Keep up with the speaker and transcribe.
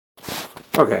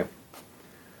Okay.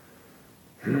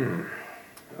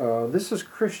 This is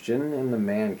Christian in the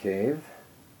man cave.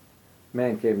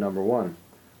 Man cave number 1.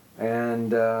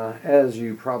 And as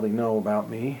you probably know about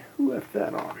me, who left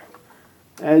that on?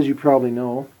 As you probably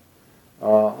know,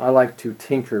 I like to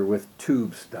tinker with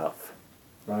tube stuff,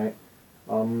 right?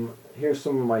 Here's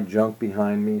some of my junk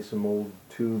behind me, some old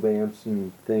tube amps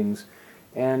and things.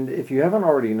 And if you haven't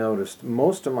already noticed,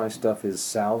 most of my stuff is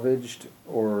salvaged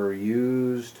or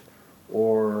used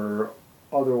or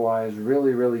otherwise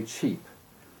really, really cheap.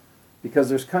 Because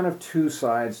there's kind of two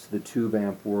sides to the tube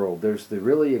amp world. There's the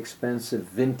really expensive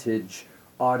vintage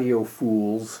audio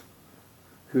fools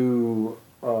who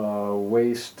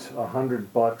waste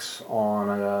 $100 on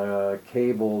a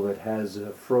cable that has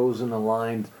frozen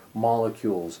aligned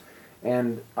molecules.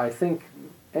 And I think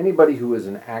anybody who is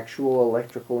an actual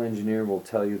electrical engineer will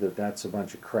tell you that that's a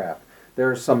bunch of crap.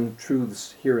 There are some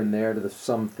truths here and there to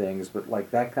some things, but like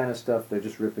that kind of stuff, they're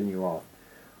just ripping you off.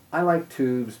 I like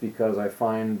tubes because I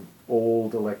find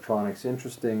old electronics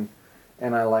interesting,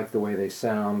 and I like the way they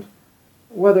sound.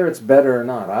 Whether it's better or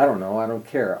not, I don't know. I don't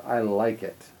care. I like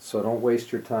it. So don't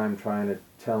waste your time trying to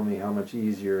tell me how much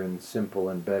easier and simple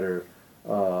and better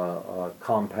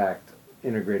compact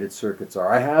integrated circuits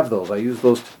are. I have those. I use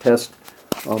those to test.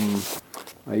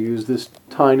 I use this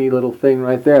tiny little thing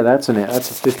right there. That's a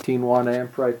 15-watt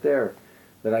amp right there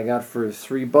that I got for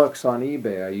 $3 on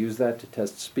eBay. I use that to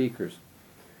test speakers.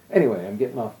 Anyway, I'm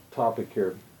getting off topic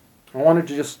here. I wanted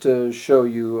to just show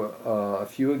you a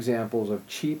few examples of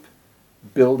cheap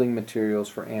building materials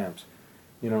for amps.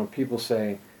 You know, people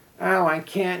say, oh, I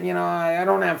can't, I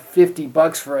don't have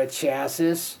 $50 for a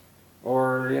chassis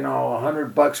or,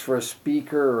 $100 for a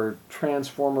speaker or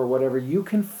transformer or whatever. You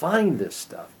can find this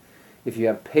stuff. If you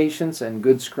have patience and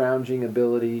good scrounging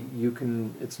ability,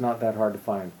 it's not that hard to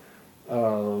find.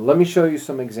 Let me show you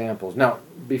some examples. Now,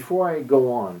 before I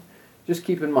go on, just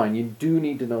keep in mind, you do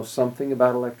need to know something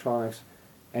about electronics,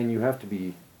 and you have to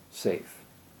be safe,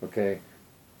 okay?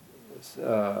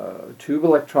 Tube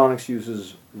electronics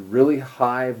uses really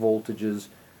high voltages,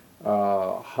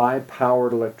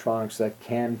 high-powered electronics that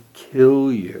can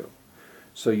kill you.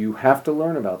 So you have to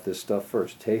learn about this stuff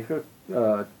first. Take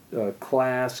a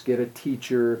class, get a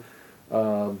teacher,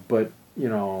 but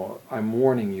I'm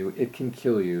warning you, it can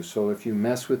kill you. So if you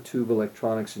mess with tube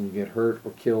electronics and you get hurt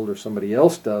or killed or somebody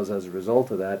else does as a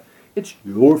result of that, it's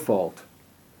your fault,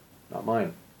 not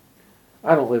mine.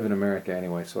 I don't live in America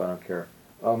anyway, so I don't care.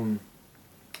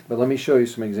 But let me show you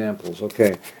some examples.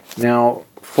 Okay, now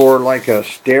for like a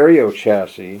stereo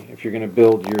chassis, if you're going to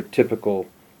build your typical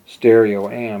stereo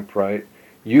amp, right,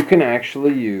 you can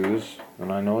actually use,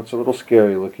 and I know it's a little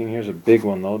scary looking, here's a big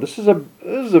one though. This is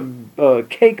a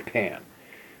cake pan.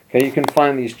 Okay, you can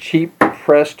find these cheap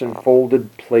pressed and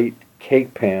folded plate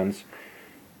cake pans.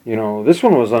 This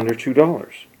one was under $2.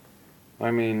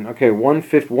 I mean, okay,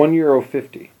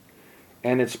 €1.50.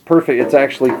 And it's perfect. It's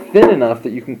actually thin enough that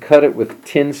you can cut it with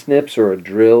tin snips or a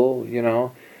drill,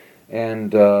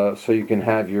 and so you can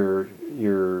have your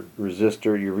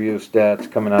resistor, your rheostats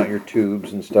coming out, your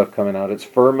tubes and stuff coming out. It's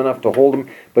firm enough to hold them,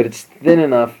 but it's thin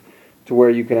enough to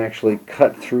where you can actually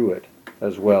cut through it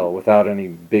as well without any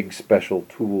big special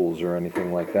tools or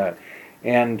anything like that.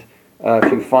 And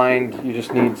if you find you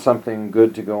just need something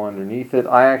good to go underneath it,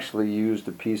 I actually used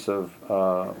a piece of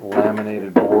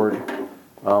laminated board.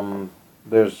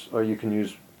 Or you can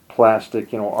use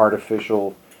plastic,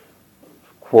 artificial,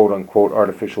 quote-unquote,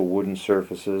 artificial wooden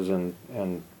surfaces and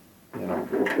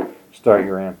start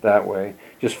your amp that way.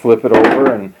 Just flip it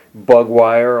over and bug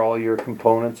wire all your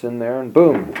components in there, and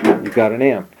boom, you've got an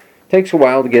amp. Takes a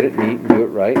while to get it neat and do it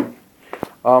right.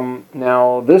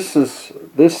 Now this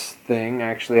thing,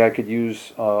 actually, I could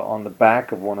use on the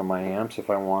back of one of my amps if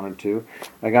I wanted to.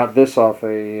 I got this off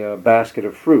a basket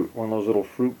of fruit, one of those little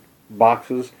fruit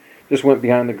boxes. Just went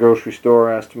behind the grocery store,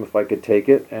 asked him if I could take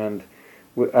it, and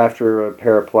after a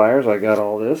pair of pliers, I got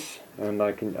all this, and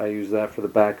I use that for the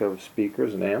back of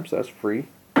speakers and amps. That's free.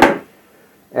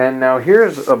 And now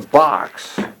here's a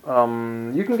box. You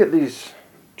can get these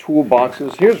tool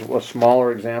boxes. Here's a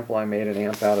smaller example. I made an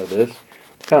amp out of this.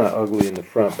 It's kind of ugly in the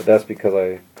front, but that's because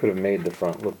I could have made the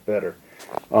front look better.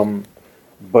 And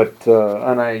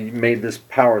I made this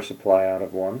power supply out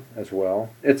of one as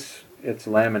well. It's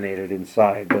laminated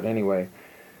inside, but anyway,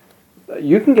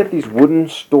 you can get these wooden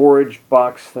storage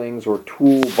box things or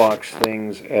tool box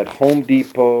things at Home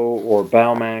Depot or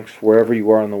Baumax, wherever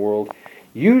you are in the world.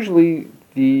 Usually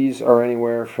these are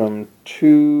anywhere from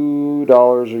 $2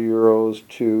 or euros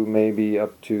to maybe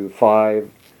up to $5,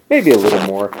 maybe a little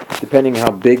more, depending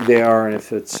how big they are and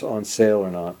if it's on sale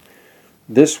or not.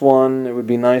 This one, it would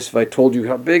be nice if I told you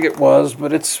how big it was,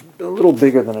 but it's a little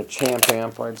bigger than a Champ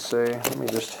amp, I'd say. Let me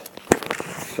just,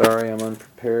 sorry, I'm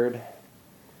unprepared.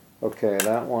 Okay,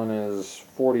 that one is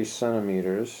 40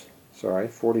 centimeters. Sorry,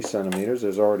 40 centimeters.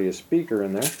 There's already a speaker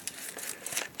in there,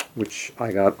 which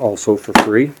I got also for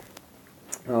free.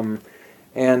 You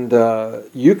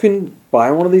can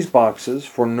buy one of these boxes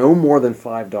for no more than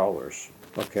 $5.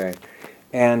 Okay,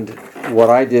 and what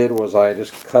I did was I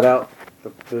just cut out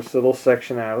this little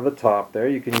section out of the top there.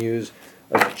 You can use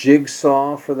a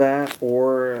jigsaw for that,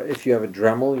 or if you have a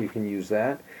Dremel, you can use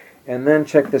that. And then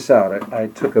check this out. I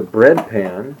took a bread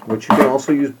pan, which you can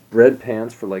also use bread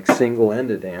pans for like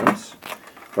single-ended amps,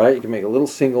 right? You can make a little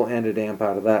single-ended amp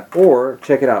out of that. Or,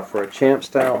 check it out, for a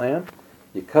Champ-style amp,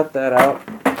 you cut that out,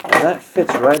 and that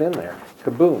fits right in there.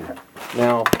 Kaboom.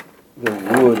 Now, the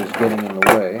wood is getting in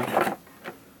the way,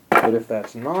 but if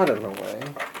that's not in the way,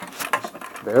 just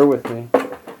bear with me.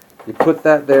 You put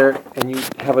that there, and you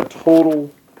have a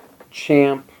total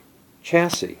Champ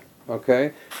chassis.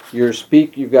 Okay,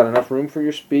 you've got enough room for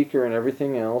your speaker and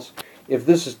everything else. If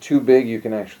this is too big, you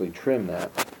can actually trim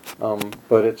that,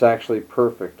 but it's actually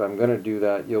perfect. I'm going to do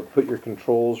that. You'll put your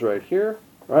controls right here,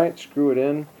 right? Screw it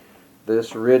in.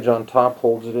 This ridge on top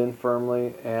holds it in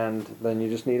firmly, and then you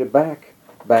just need a back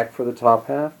for the top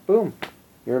half. Boom,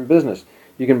 you're in business.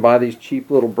 You can buy these cheap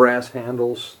little brass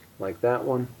handles like that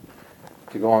one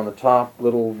to go on the top,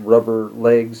 little rubber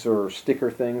legs or sticker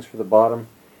things for the bottom,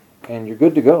 and you're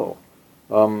good to go.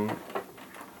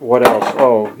 What else?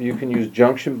 Oh, you can use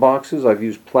junction boxes. I've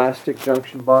used plastic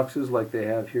junction boxes like they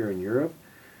have here in Europe,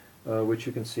 which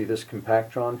you can see this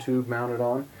Compactron tube mounted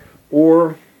on.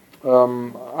 Or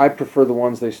I prefer the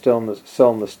ones they sell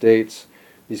in the States,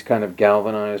 these kind of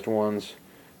galvanized ones.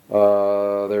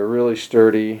 They're really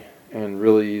sturdy and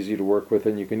really easy to work with,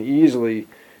 and you can easily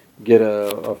get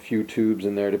a few tubes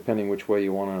in there depending which way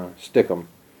you want to stick them.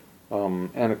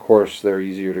 And of course, they're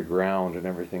easier to ground and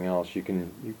everything else. You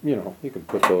can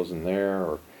put those in there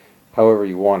or however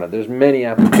you want it. There's many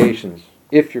applications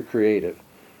if you're creative.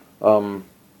 And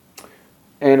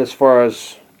as far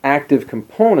as active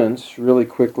components, really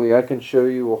quickly, I can show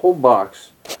you a whole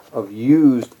box of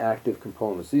used active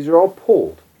components. These are all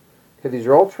pulled. Okay, these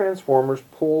are all transformers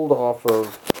pulled off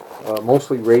of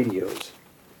mostly radios.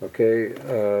 Okay,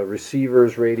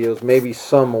 receivers, radios, maybe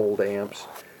some old amps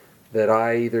that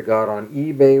I either got on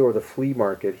eBay or the flea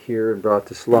market here in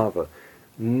Bratislava.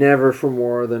 Never for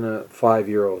more than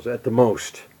 €5 at the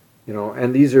most.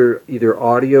 And these are either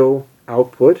audio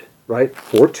output, right,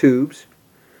 for tubes,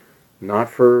 not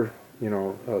for,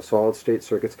 solid state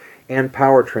circuits, and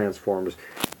power transformers.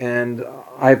 And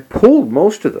I pulled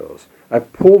most of those. I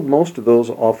pulled most of those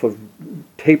off of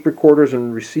tape recorders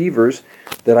and receivers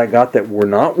that I got that were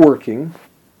not working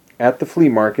at the flea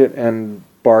market and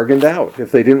bargained out.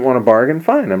 If they didn't want to bargain,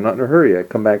 fine, I'm not in a hurry. I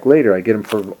come back later. I get them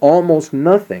for almost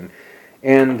nothing.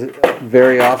 And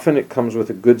very often it comes with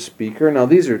a good speaker. Now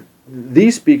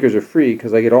these speakers are free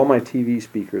because I get all my TV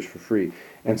speakers for free.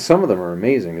 And some of them are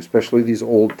amazing, especially these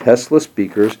old Tesla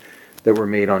speakers that were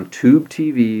made on tube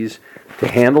TVs to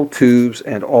handle tubes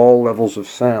and all levels of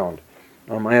sound.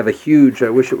 I have a huge, I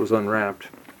wish it was unwrapped.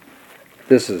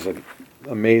 This is an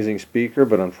amazing speaker,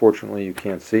 but unfortunately you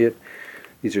can't see it.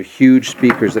 These are huge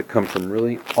speakers that come from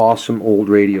really awesome old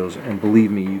radios, and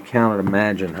believe me, you cannot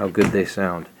imagine how good they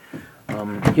sound.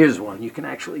 Here's one. You can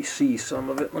actually see some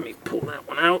of it. Let me pull that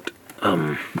one out.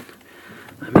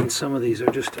 Some of these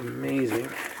are just amazing.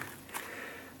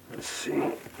 Let's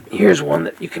see. Here's one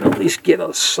that you can at least get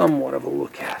a somewhat of a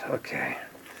look at. Okay.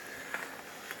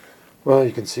 Well,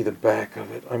 you can see the back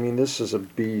of it. This is a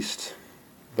beast.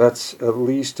 That's at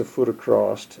least a foot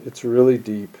across. It's really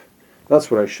deep. That's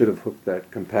what I should have hooked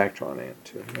that Compactron amp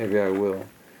to. Maybe I will.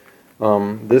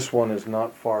 This one is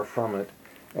not far from it.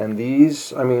 And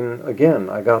these, again,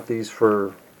 I got these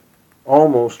for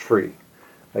almost free.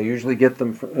 I usually get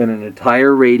them in an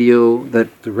entire radio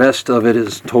that the rest of it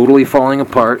is totally falling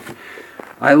apart.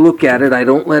 I look at it, I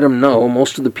don't let them know.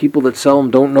 Most of the people that sell them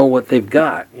don't know what they've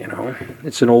got,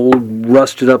 It's an old,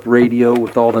 rusted up radio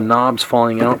with all the knobs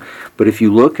falling out. But if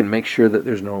you look and make sure that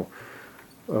there's no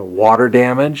water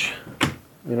damage,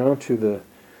 to the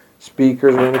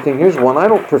speakers or anything. Here's one. I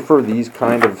don't prefer these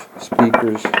kind of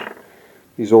speakers,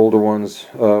 these older ones.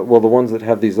 The ones that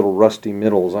have these little rusty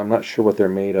middles. I'm not sure what they're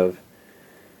made of,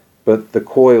 but the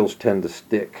coils tend to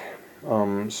stick.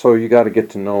 So you got to get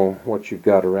to know what you've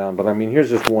got around. But here's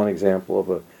just one example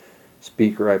of a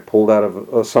speaker I pulled out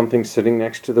of something sitting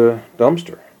next to the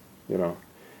dumpster.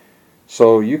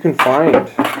 So you can find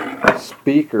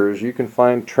speakers, you can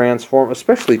find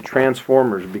especially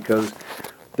transformers, because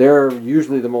They're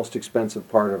usually the most expensive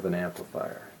part of an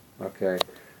amplifier. Okay,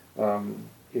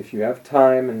 if you have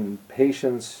time and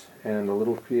patience and a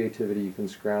little creativity, you can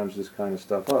scrounge this kind of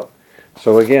stuff up.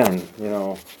 So again, you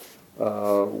know,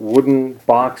 wooden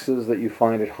boxes that you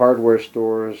find at hardware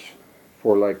stores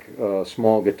for like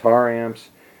small guitar amps,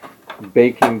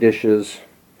 baking dishes,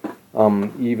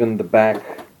 even the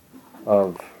back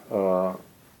of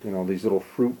you know, these little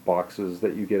fruit boxes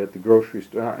that you get at the grocery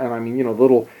store. And I mean, you know,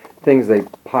 little things they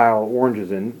pile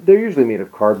oranges in. They're usually made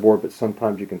of cardboard, but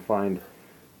sometimes you can find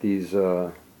these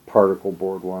particle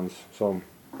board ones. So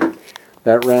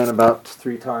that ran about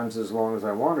 3 times as long as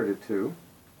I wanted it to.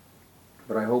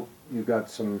 But I hope you got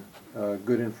some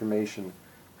good information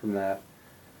from that.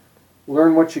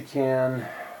 Learn what you can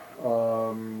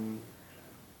from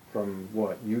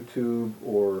what, YouTube,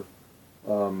 or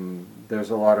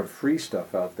there's a lot of free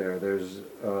stuff out there. There's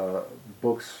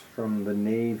books from the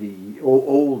Navy,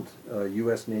 old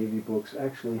U.S. Navy books.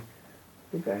 Actually, I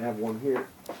think I have one here.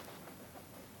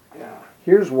 Yeah,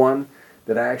 here's one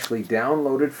that I actually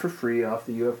downloaded for free off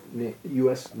the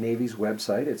U.S. Navy's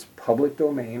website. It's public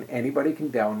domain. Anybody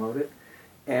can download it,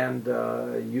 and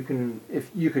you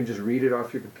can just read it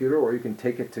off your computer, or you can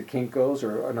take it to Kinko's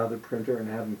or another printer and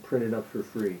have them print it up for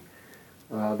free.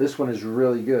 This one is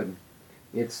really good.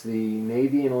 It's the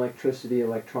Navy and Electricity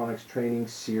Electronics Training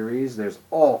Series. There's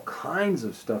all kinds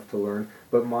of stuff to learn,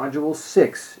 but Module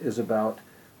 6 is about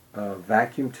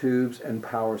vacuum tubes and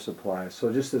power supplies.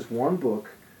 So just this one book,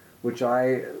 which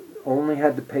I only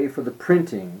had to pay for the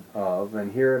printing of,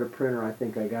 and here at a printer I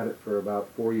think I got it for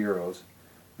about €4,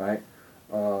 right?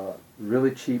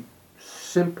 Really cheap,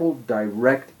 simple,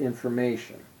 direct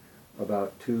information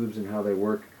about tubes and how they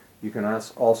work. You can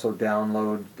also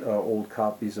download old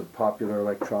copies of Popular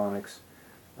Electronics.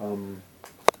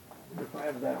 If I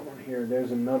have that one here,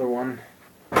 there's another one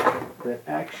that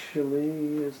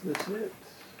actually, is this it?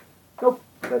 Nope,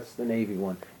 that's the Navy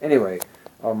one. Anyway,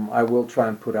 I will try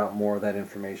and put out more of that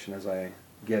information as I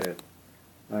get it.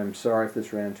 I'm sorry if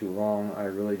this ran too long. I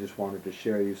really just wanted to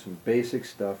share you some basic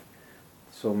stuff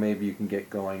so maybe you can get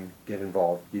going, get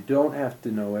involved. You don't have to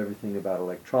know everything about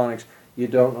electronics. You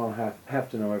don't have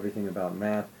to know everything about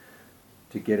math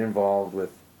to get involved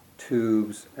with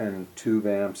tubes and tube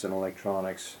amps and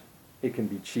electronics. It can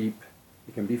be cheap.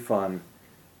 It can be fun.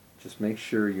 Just make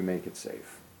sure you make it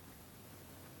safe.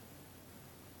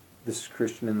 This is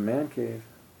Christian in the Man Cave.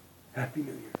 Happy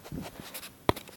New Year.